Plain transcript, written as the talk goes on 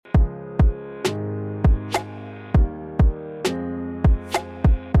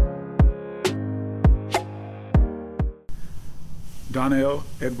Donnell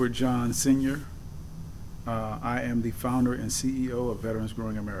Edward John Sr. I am the founder and CEO of Veterans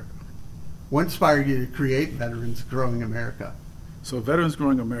Growing America. What inspired you to create Veterans Growing America? So Veterans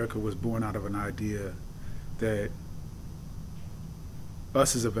Growing America was born out of an idea that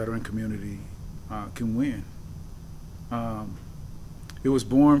us as a veteran community can win. It was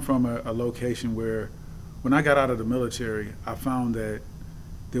born from a location where when I got out of the military, I found that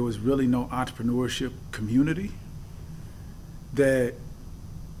there was really no entrepreneurship community that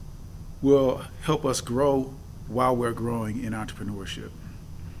will help us grow while we're growing in entrepreneurship.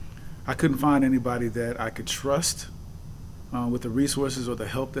 I couldn't find anybody that I could trust with the resources or the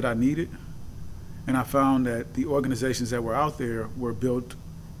help that I needed. And I found that the organizations that were out there were built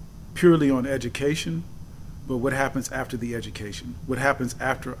purely on education, but what happens after the education? What happens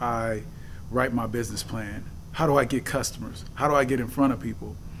after I write my business plan? How do I get customers? How do I get in front of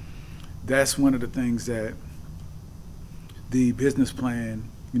people? That's one of the things that the business plan,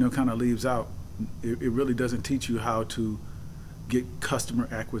 kind of leaves out. It really doesn't teach you how to get customer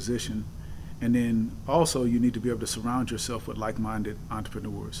acquisition. And then also you need to be able to surround yourself with like-minded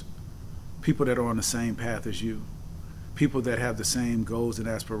entrepreneurs, people that are on the same path as you, people that have the same goals and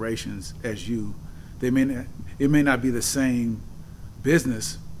aspirations as you. It may not be the same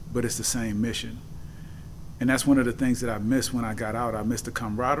business, but it's the same mission. And that's one of the things that I missed when I got out. I missed the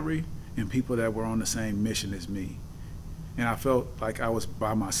camaraderie and people that were on the same mission as me. And I felt like I was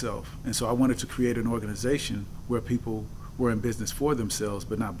by myself. And so I wanted to create an organization where people were in business for themselves,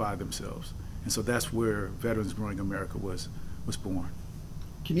 but not by themselves. And so that's where Veterans Growing America was born.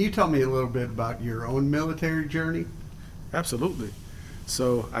 Can you tell me a little bit about your own military journey? Absolutely.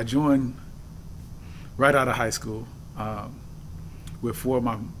 So I joined right out of high school with four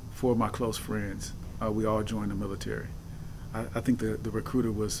of my close friends. We all joined the military. I think the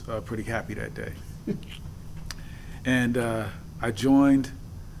recruiter was pretty happy that day. And I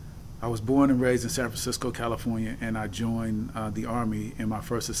was born and raised in San Francisco, California, and I joined the Army, and my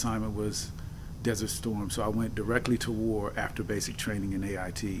first assignment was Desert Storm. So I went directly to war after basic training in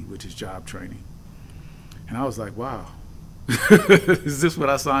AIT, which is job training. And I was like, wow, is this what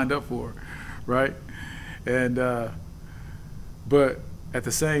I signed up for, right? And but at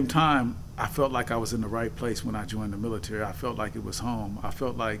the same time, I felt like I was in the right place when I joined the military. I felt like it was home. I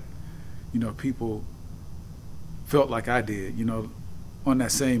felt like, people felt like I did, on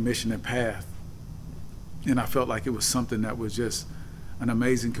that same mission and path. And I felt like it was something that was just an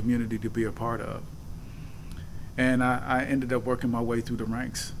amazing community to be a part of. And I ended up working my way through the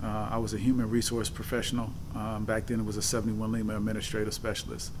ranks. I was a human resource professional. Back then it was a 71 Lima administrative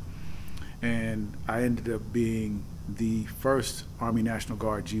specialist. And I ended up being the first Army National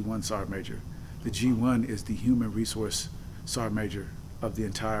Guard G1 Sergeant Major. The G1 is the human resource Sergeant Major of the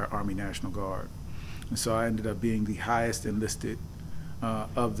entire Army National Guard. And so I ended up being the highest enlisted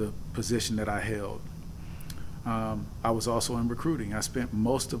of the position that I held. I was also in recruiting. I spent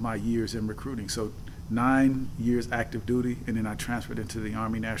most of my years in recruiting. So 9 years active duty, and then I transferred into the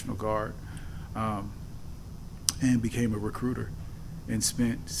Army National Guard and became a recruiter and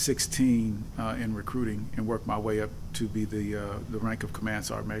spent 16 in recruiting and worked my way up to be the rank of Command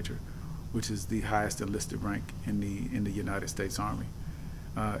Sergeant Major, which is the highest enlisted rank in the United States Army.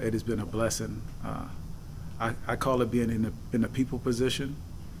 It has been a blessing. I call it being in a people position.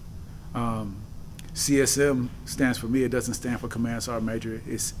 CSM stands for me. It doesn't stand for Command Sergeant Major.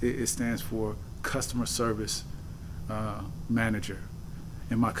 It stands for Customer Service Manager.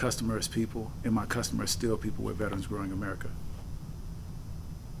 And my customer is people, and my customer is still people with Veterans Growing America.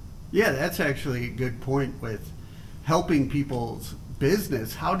 Yeah, that's actually a good point with helping people's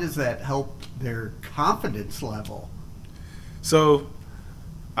business. How does that help their confidence level? So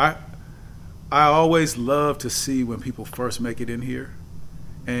I always love to see when people first make it in here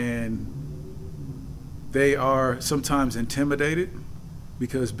and they are sometimes intimidated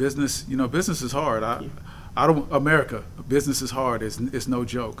because business is hard. America, business is hard. It's no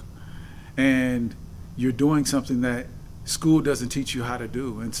joke. And you're doing something that school doesn't teach you how to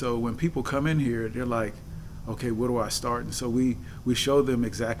do. And so when people come in here, they're like, okay, where do I start? And so we show them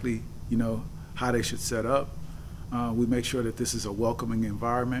exactly, how they should set up. We make sure that this is a welcoming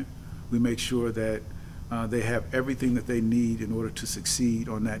environment. We make sure that they have everything that they need in order to succeed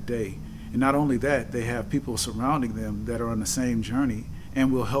on that day. And not only that, they have people surrounding them that are on the same journey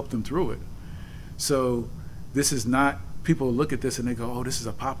and will help them through it. So this is not, people look at this and they go, oh, this is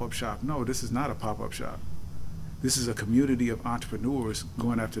a pop-up shop. No, this is not a pop-up shop. This is a community of entrepreneurs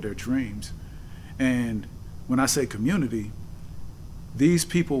going after their dreams. And when I say community, these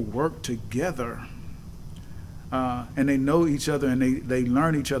people work together and they know each other and they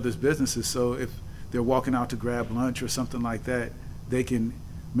learn each other's businesses. So if they're walking out to grab lunch or something like that, they can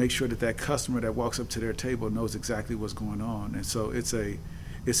make sure that that customer that walks up to their table knows exactly what's going on. And so it's a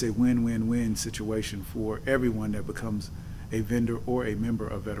win-win-win situation for everyone that becomes a vendor or a member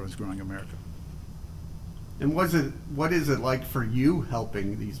of Veterans Growing America. And what is it like for you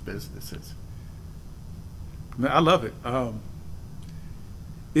helping these businesses? I love it.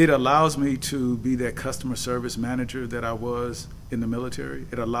 It allows me to be that customer service manager that I was in the military.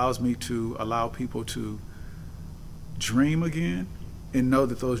 It allows me to allow people to dream again and know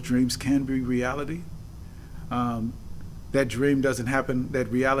that those dreams can be reality. That dream doesn't happen, that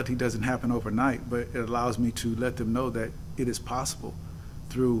reality doesn't happen overnight, but it allows me to let them know that it is possible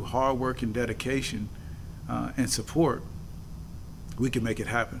through hard work and dedication and support. We can make it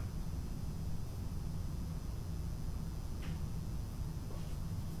happen.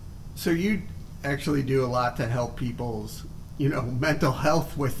 So you actually do a lot to help people's, mental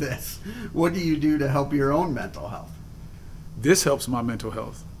health with this. What do you do to help your own mental health? This helps my mental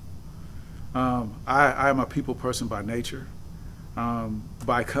health. I am a people person by nature.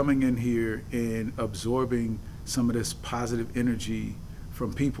 By coming in here and absorbing some of this positive energy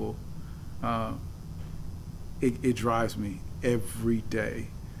from people, it drives me every day.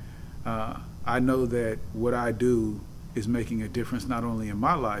 I know that what I do is making a difference not only in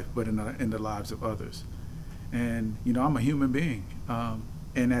my life but in the lives of others. And I'm a human being,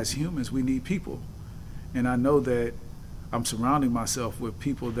 and as humans we need people. And I know that I'm surrounding myself with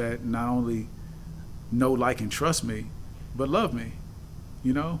people that not only know, like, and trust me, but love me,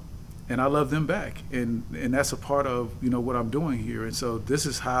 and I love them back. And that's a part of, what I'm doing here. And so this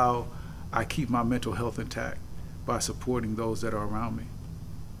is how I keep my mental health intact, by supporting those that are around me.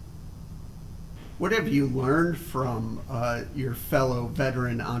 What have you learned from your fellow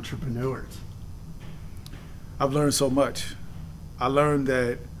veteran entrepreneurs? I've learned so much. I learned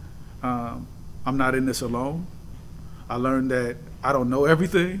that I'm not in this alone. I learned that I don't know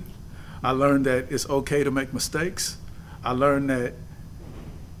everything. I learned that it's okay to make mistakes. I learned that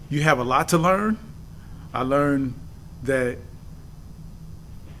you have a lot to learn. I learned that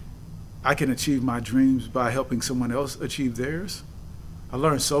I can achieve my dreams by helping someone else achieve theirs. I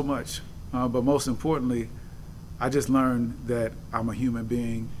learned so much, but most importantly, I just learned that I'm a human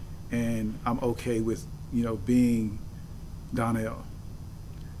being and I'm okay with, being Donnell.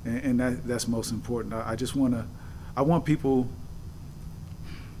 And that's most important. I want people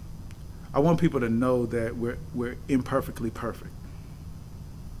to know that we're imperfectly perfect.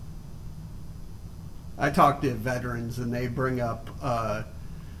 I talk to veterans and they bring up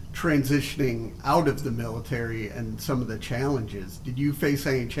transitioning out of the military and some of the challenges. Did you face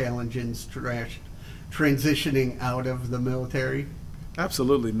any challenges transitioning out of the military?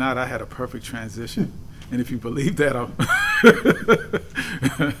 Absolutely not. I had a perfect transition. And if you believe that,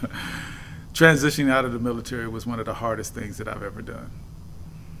 transitioning out of the military was one of the hardest things that I've ever done.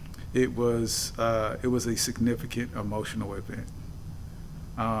 It was a significant emotional event.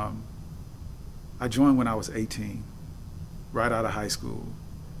 I joined when I was 18, right out of high school.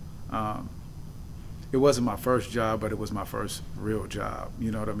 It wasn't my first job, but it was my first real job,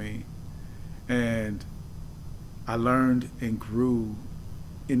 you know what I mean? And I learned and grew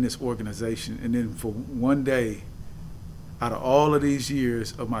in this organization. And then for one day, out of all of these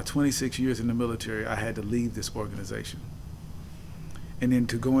years, of my 26 years in the military, I had to leave this organization. And then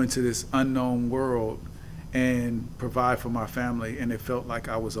to go into this unknown world and provide for my family, and it felt like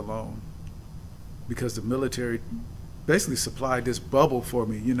I was alone. Because the military basically supplied this bubble for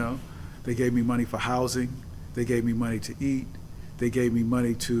me, They gave me money for housing, they gave me money to eat, they gave me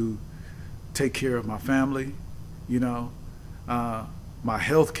money to take care of my family, My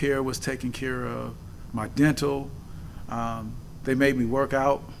health care was taken care of, my dental. They made me work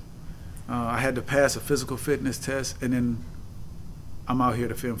out. I had to pass a physical fitness test, and then I'm out here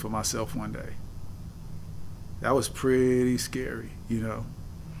to fend for myself one day. That was pretty scary,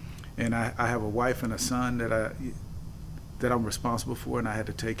 And I have a wife and a son that I'm responsible for, and I had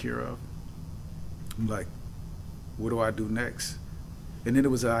to take care of. I'm like, what do I do next? And then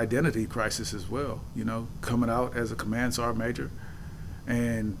it was an identity crisis as well, coming out as a command sergeant major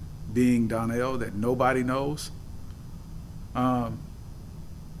and being Donnell that nobody knows. I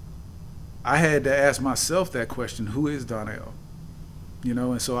had to ask myself that question, who is Donnell?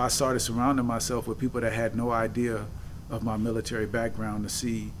 And so I started surrounding myself with people that had no idea of my military background to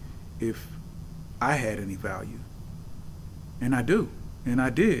see if I had any value. And I do, and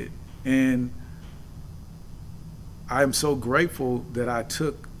I did. And I'm so grateful that I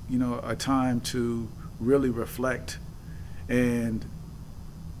took, a time to really reflect and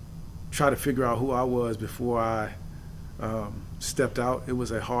try to figure out who I was before I stepped out. It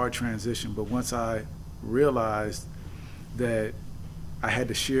was a hard transition, but once I realized that I had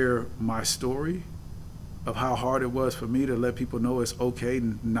to share my story of how hard it was for me to let people know it's okay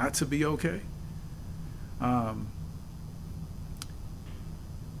not to be okay. I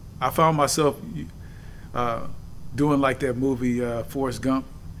found myself doing like that movie Forrest Gump,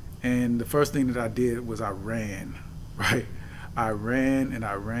 and the first thing that I did was I ran, right? I ran and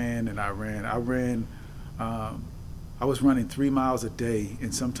I ran and I ran. I was running 3 miles a day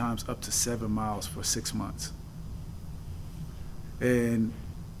and sometimes up to 7 miles for 6 months. And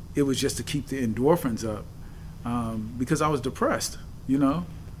it was just to keep the endorphins up because I was depressed, you know?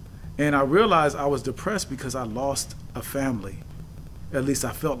 And I realized I was depressed because I lost a family. At least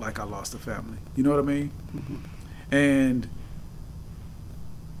I felt like I lost a family. You know what I mean? Mm-hmm. And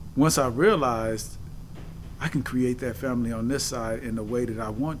once I realized I can create that family on this side in the way that I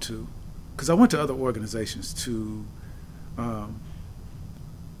want to, because I went to other organizations to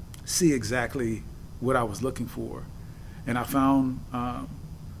see exactly what I was looking for. And I found, some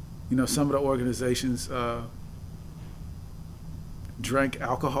of the organizations drank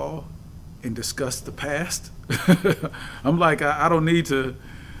alcohol and discussed the past. I'm like, I don't need to,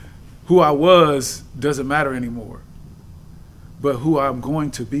 who I was doesn't matter anymore. But who I'm going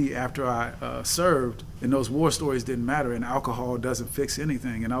to be after I served, and those war stories didn't matter, and alcohol doesn't fix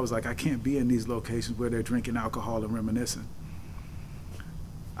anything. And I was like, I can't be in these locations where they're drinking alcohol and reminiscing.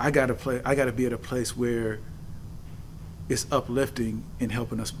 I gotta be at a place where it's uplifting and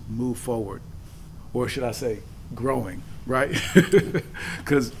helping us move forward, or should I say, growing, right?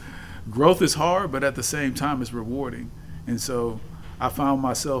 Because growth is hard, but at the same time, it's rewarding. And so I found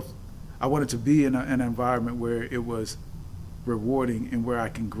myself, I wanted to be in an environment where it was rewarding and where I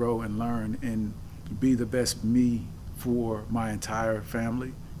can grow and learn and be the best me for my entire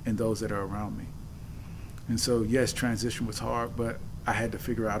family and those that are around me. And so, yes, transition was hard, but I had to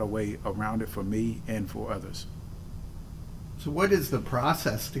figure out a way around it for me and for others. So what is the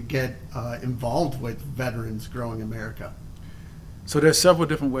process to get involved with Veterans Growing America? So there's several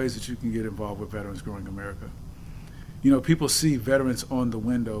different ways that you can get involved with Veterans Growing America. You know, people see veterans on the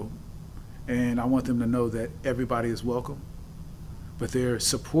window, and I want them to know that everybody is welcome, but they're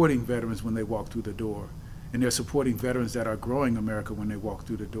supporting veterans when they walk through the door, and they're supporting veterans that are growing America when they walk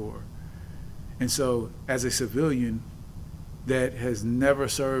through the door. And so as a civilian that has never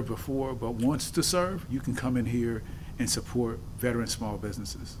served before but wants to serve, you can come in here and support veteran small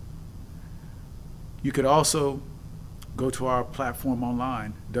businesses. You could also go to our platform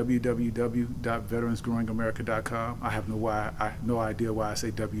online, www.veteransgrowingamerica.com. I have no idea why I say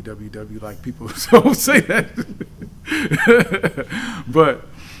www, like people don't say that. But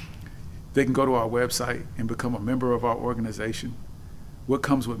they can go to our website and become a member of our organization. What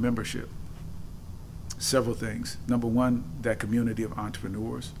comes with membership? Several things. Number one, that community of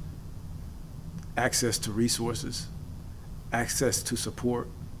entrepreneurs, access to resources, access to support,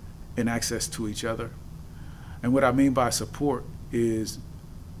 and access to each other. And what I mean by support is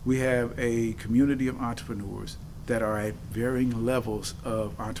we have a community of entrepreneurs that are at varying levels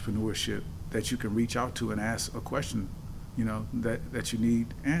of entrepreneurship that you can reach out to and ask a question, that you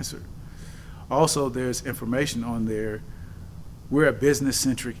need answered. Also, there's information on there. We're a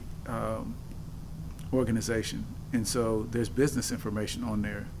business-centric organization, and so there's business information on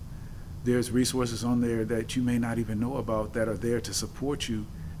there. There's resources on there that you may not even know about that are there to support you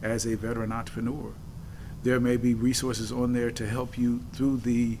as a veteran entrepreneur. There may be resources on there to help you through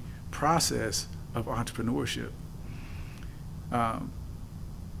the process of entrepreneurship. But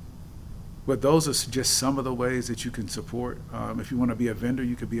those are just some of the ways that you can support. If you want to be a vendor,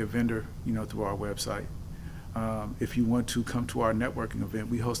 you could be a vendor, through our website. If you want to come to our networking event,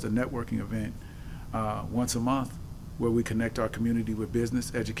 we host a networking event once a month where we connect our community with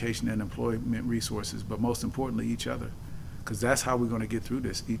business, education, and employment resources, but most importantly, each other, because that's how we're going to get through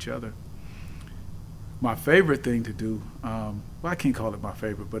this, each other. My favorite thing to do, I can't call it my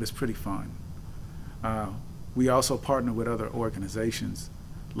favorite, but it's pretty fun. We also partner with other organizations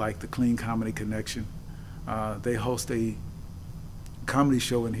like the Clean Comedy Connection. They host a comedy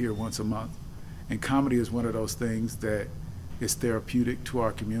show in here once a month. And comedy is one of those things that is therapeutic to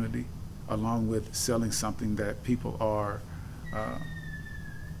our community, along with selling something that people are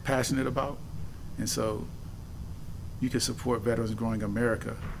passionate about. And so you can support Veterans Growing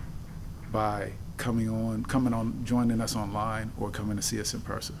America by coming on, joining us online, or coming to see us in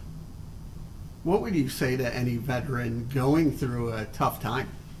person. What would you say to any veteran going through a tough time?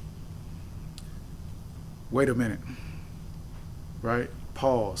 Wait a minute, right?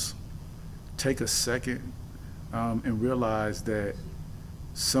 Pause. Take a second and realize that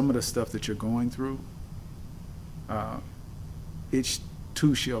some of the stuff that you're going through, it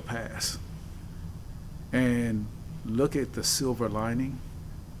too shall pass. And look at the silver lining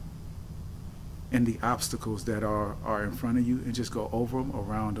and the obstacles that are in front of you, and just go over them,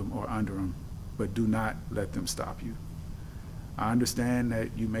 around them, or under them, but do not let them stop you. I understand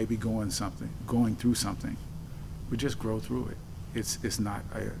that you may be going through something, but just grow through it. It's not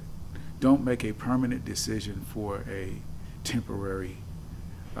don't make a permanent decision for a temporary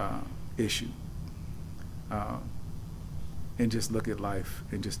issue. And just look at life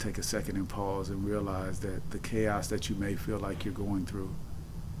and just take a second and pause and realize that the chaos that you may feel like you're going through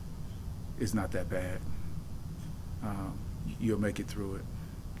is not that bad. You'll make it through it,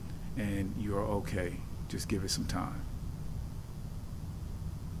 and you're okay. Just give it some time.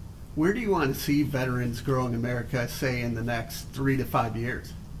 Where do you want to see veterans grow in America, say, in the next 3 to 5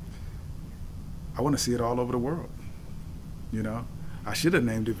 years? I want to see it all over the world. You know, I should have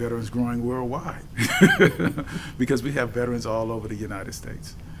named it Veterans Growing Worldwide because we have veterans all over the United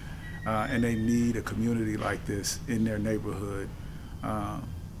States, and they need a community like this in their neighborhood,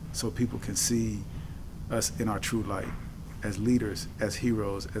 so people can see us in our true light as leaders, as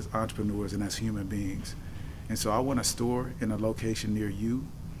heroes, as entrepreneurs, and as human beings. And so I want a store in a location near you.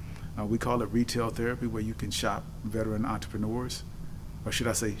 We call it retail therapy, where you can shop veteran entrepreneurs, or should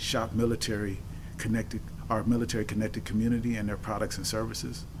I say shop military connected community and their products and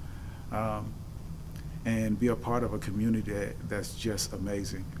services, and be a part of a community that's just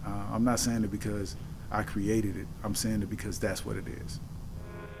amazing. I'm not saying it because I created it. I'm saying it because that's what it is.